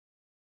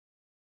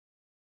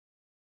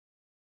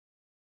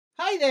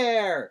Hi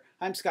there!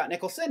 I'm Scott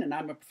Nicholson, and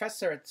I'm a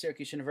professor at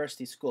Syracuse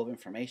University School of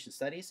Information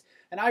Studies,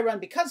 and I run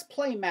Because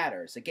Play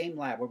Matters, a game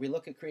lab where we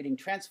look at creating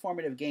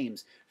transformative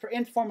games for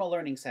informal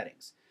learning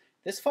settings.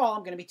 This fall,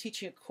 I'm going to be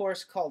teaching a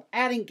course called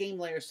Adding Game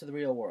Layers to the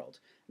Real World.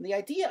 And the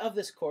idea of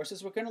this course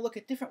is we're going to look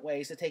at different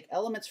ways to take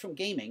elements from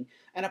gaming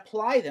and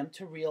apply them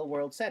to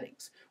real-world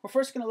settings. We're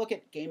first going to look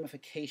at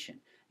gamification.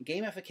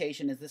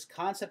 Gamification is this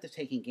concept of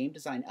taking game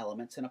design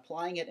elements and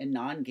applying it in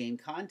non-game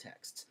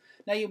contexts.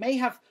 Now, you may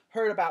have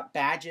heard about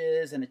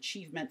badges and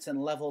achievements and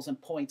levels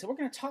and points, and we're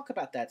going to talk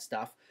about that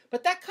stuff,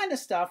 but that kind of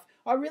stuff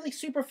are really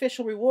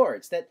superficial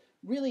rewards that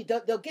really,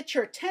 they'll get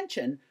your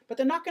attention, but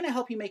they're not going to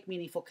help you make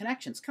meaningful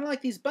connections. Kind of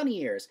like these bunny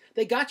ears.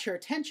 They got your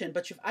attention,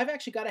 but I've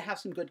actually got to have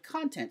some good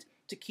content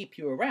to keep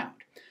you around.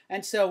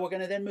 And so we're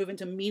going to then move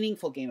into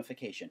meaningful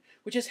gamification,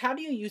 which is how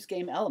do you use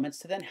game elements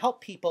to then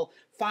help people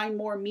find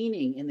more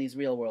meaning in these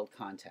real-world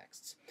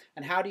contexts?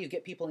 And how do you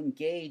get people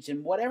engaged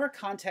in whatever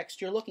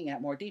context you're looking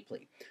at more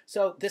deeply?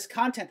 So this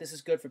content, this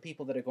is good for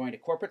people that are going to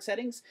corporate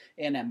settings,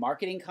 in a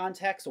marketing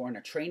context, or in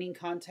a training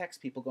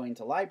context, people going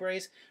to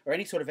libraries, or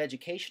any sort of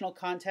educational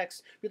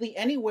context. Really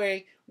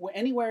anywhere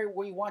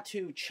where you want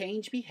to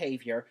change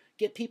behavior,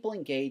 get people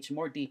engaged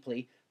more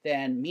deeply,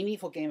 then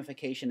meaningful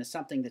gamification is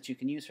something that you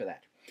can use for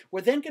that.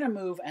 We're then going to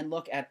move and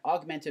look at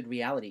augmented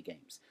reality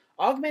games.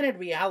 Augmented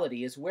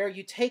reality is where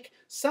you take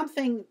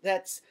something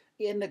that's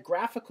in the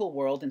graphical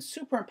world and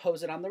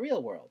superimpose it on the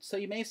real world. So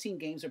you may have seen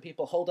games where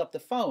people hold up the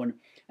phone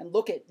and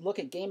look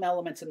at game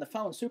elements in the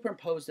phone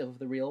superimposed over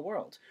the real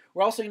world.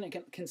 We're also going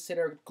to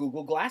consider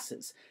Google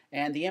Glasses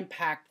and the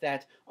impact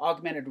that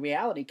augmented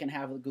reality can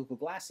have with Google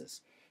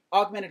Glasses.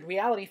 Augmented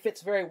reality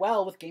fits very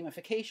well with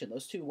gamification.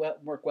 Those two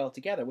work well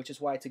together, which is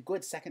why it's a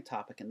good second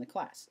topic in the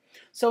class.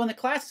 So in the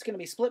class, it's going to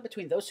be split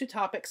between those two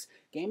topics,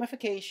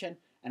 gamification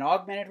and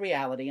augmented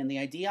reality, and the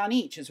idea on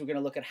each is we're going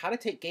to look at how to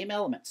take game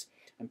elements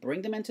and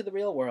bring them into the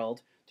real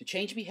world to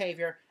change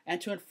behavior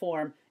and to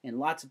inform in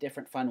lots of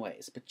different fun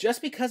ways. But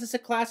just because it's a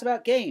class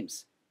about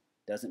games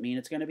doesn't mean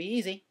it's going to be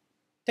easy.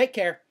 Take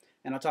care,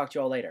 and I'll talk to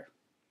you all later.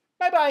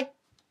 Bye-bye.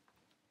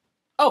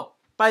 Oh,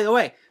 by the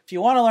way, if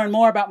you want to learn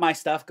more about my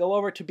stuff, go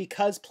over to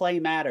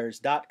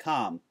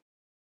becauseplaymatters.com.